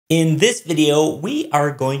In this video, we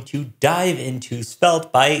are going to dive into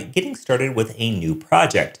Spelt by getting started with a new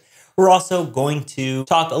project. We're also going to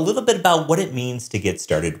talk a little bit about what it means to get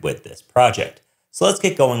started with this project. So let's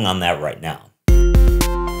get going on that right now.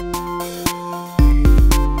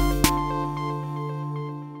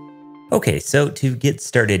 Okay, so to get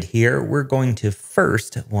started here, we're going to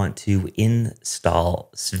first want to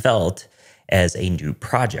install Svelte as a new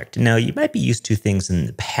project. Now, you might be used to things in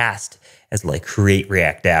the past as like create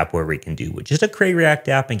React app, where we can do just a create React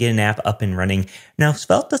app and get an app up and running. Now,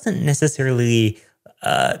 Svelte doesn't necessarily,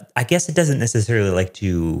 I guess it doesn't necessarily like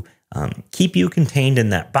to keep you contained in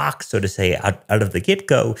that box, so to say, out of the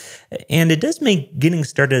get-go. And it does make getting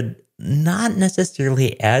started not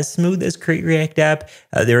necessarily as smooth as create React app.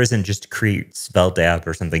 There isn't just create Svelte app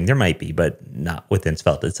or something. There might be, but not within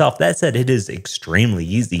Svelte itself. That said, it is extremely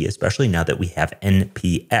easy, especially now that we have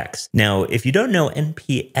npx. Now, if you don't know,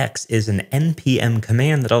 npx is an npm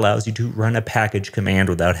command that allows you to run a package command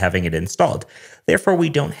without having it installed. Therefore, we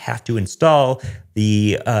don't have to install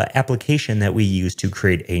the application that we use to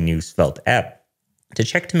create a new Svelte app. To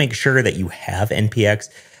check to make sure that you have npx,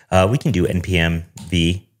 we can do npm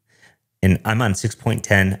v. And I'm on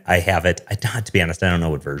 6.10. I have it. To be honest, I don't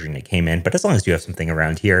know what version it came in, but as long as you have something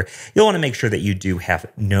around here, you'll want to make sure that you do have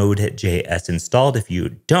Node.js installed. If you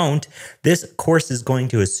don't, this course is going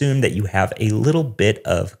to assume that you have a little bit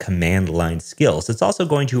of command line skills. It's also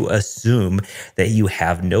going to assume that you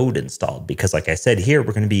have Node installed because, like I said here,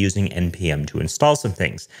 we're going to be using npm to install some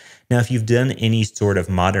things. Now, if you've done any sort of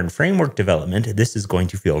modern framework development, this is going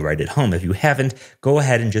to feel right at home. If you haven't, go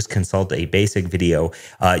ahead and just consult a basic video.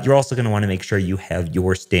 You're also going to want to make sure you have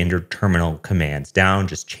your standard terminal commands down,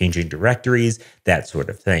 just changing directories, that sort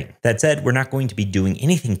of thing. That said, we're not going to be doing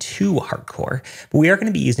anything too hardcore, but we are going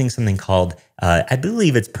to be using something called, I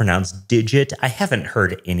believe it's pronounced digit. I haven't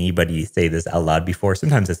heard anybody say this out loud before.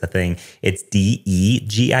 Sometimes it's a thing. It's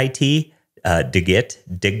D-E-G-I-T.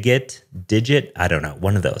 digit, I don't know,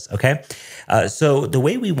 one of those, okay? So the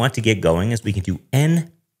way we want to get going is we can do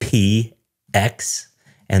npx,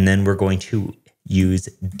 and then we're going to use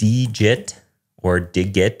digit or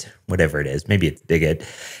digit, whatever it is, maybe it's digit,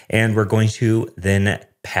 and we're going to then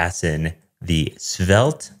pass in the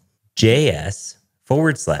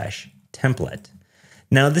svelte.js/template.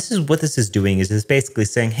 Now, this is what this is doing is it's basically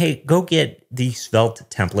saying, hey, go get the Svelte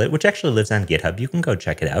template, which actually lives on GitHub. You can go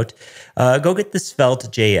check it out. Go get the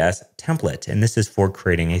Svelte.js template, and this is for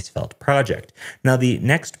creating a Svelte project. Now, the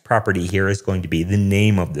next property here is going to be the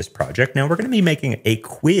name of this project. Now, we're going to be making a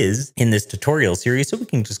quiz in this tutorial series, so we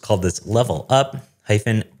can just call this level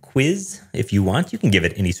up-quiz if you want. You can give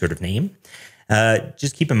it any sort of name.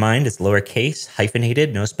 Just keep in mind it's lowercase,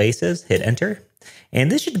 hyphenated, no spaces, hit enter. And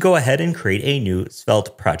this should go ahead and create a new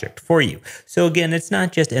Svelte project for you. So again, it's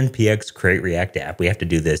not just npx create React app. We have to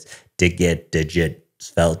do this digit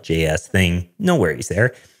Svelte.js thing. No worries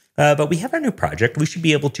there. But we have our new project. We should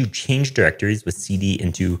be able to change directories with cd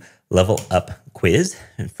into level up quiz.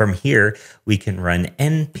 And from here, we can run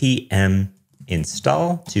npm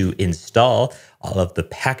install to install all of the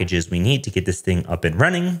packages we need to get this thing up and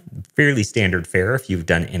running. Fairly standard fare if you've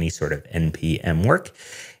done any sort of npm work.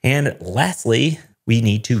 And lastly, we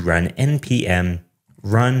need to run npm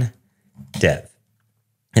run dev.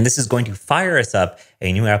 And this is going to fire us up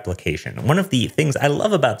a new application. One of the things I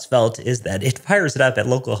love about Svelte is that it fires it up at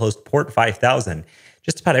localhost port 5000.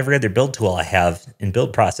 Just about every other build tool I have in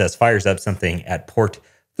build process fires up something at port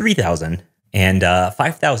 3000. And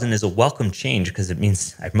 5,000 is a welcome change because it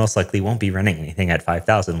means I most likely won't be running anything at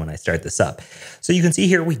 5,000 when I start this up. So you can see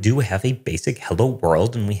here we do have a basic hello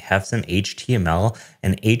world, and we have some HTML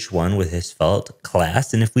and H1 with his Svelte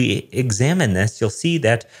class. And if we examine this, you'll see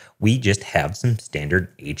that we just have some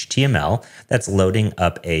standard HTML that's loading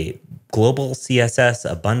up a global CSS,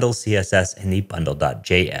 a bundle CSS, and the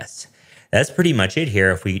bundle.js. That's pretty much it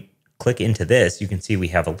here. If we click into this, you can see we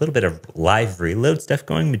have a little bit of live reload stuff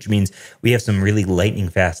going, which means we have some really lightning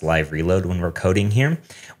fast live reload when we're coding here.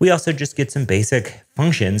 We also just get some basic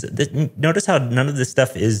functions. Notice how none of this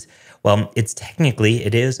stuff is, well,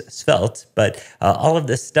 it is Svelte, but all of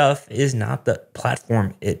this stuff is not the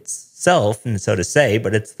platform itself, and so to say,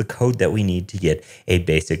 but it's the code that we need to get a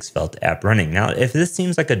basic Svelte app running. Now, if this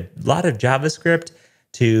seems like a lot of JavaScript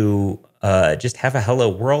to just have a hello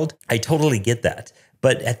world, I totally get that.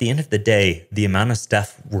 But at the end of the day, the amount of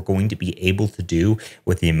stuff we're going to be able to do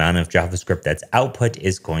with the amount of JavaScript that's output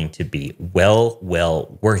is going to be well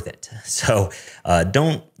worth it. So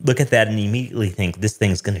don't look at that and immediately think this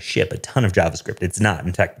thing's going to ship a ton of JavaScript. It's not.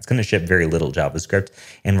 In fact, it's going to ship very little JavaScript,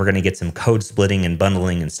 and we're going to get some code splitting and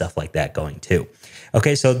bundling and stuff like that going too.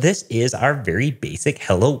 Okay, so this is our very basic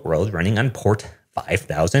hello world running on port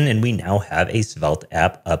 5,000, and we now have a Svelte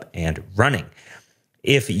app up and running.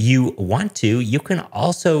 If you want to, you can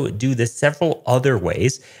also do this several other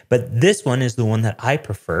ways, but this one is the one that I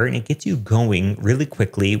prefer, and it gets you going really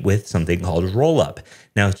quickly with something called Rollup.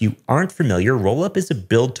 Now, if you aren't familiar, Rollup is a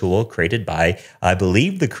build tool created by, I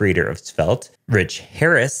believe, the creator of Spelt, Rich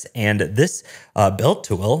Harris, and this build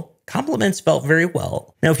tool complements Spelt very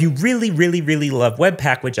well. Now, if you really, really, really love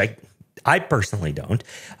Webpack, which I personally don't,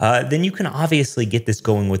 then you can obviously get this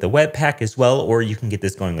going with a Webpack as well, or you can get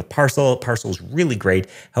this going with Parcel. Parcel is really great.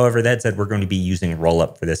 However, that said, we're going to be using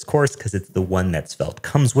Rollup for this course because it's the one that Svelte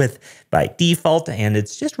comes with by default, and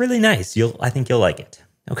it's just really nice. I think you'll like it.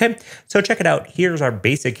 Okay, so check it out. Here's our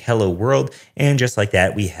basic hello world, and just like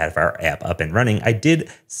that, we have our app up and running. I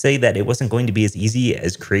did say that it wasn't going to be as easy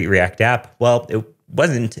as create React app. Well, it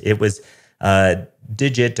wasn't. It was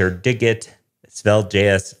digit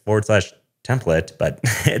svelte.js/template, but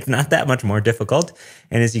it's not that much more difficult.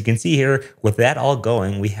 And as you can see here, with that all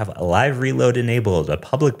going, we have a live reload enabled, a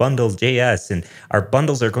public bundles JS, and our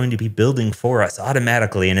bundles are going to be building for us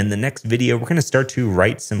automatically. And in the next video, we're going to start to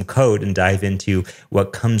write some code and dive into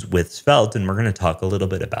what comes with Svelte, and we're going to talk a little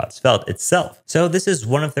bit about Svelte itself. So this is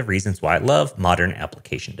one of the reasons why I love modern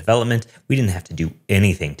application development. We didn't have to do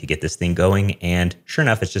anything to get this thing going, and sure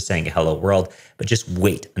enough, it's just saying hello world, but just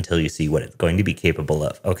wait until you see what it's going to be capable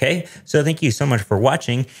of, okay? So thank you so much for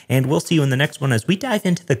watching, and we'll see you in the next one as we dive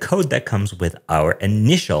into the code that comes with our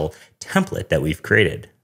initial template that we've created.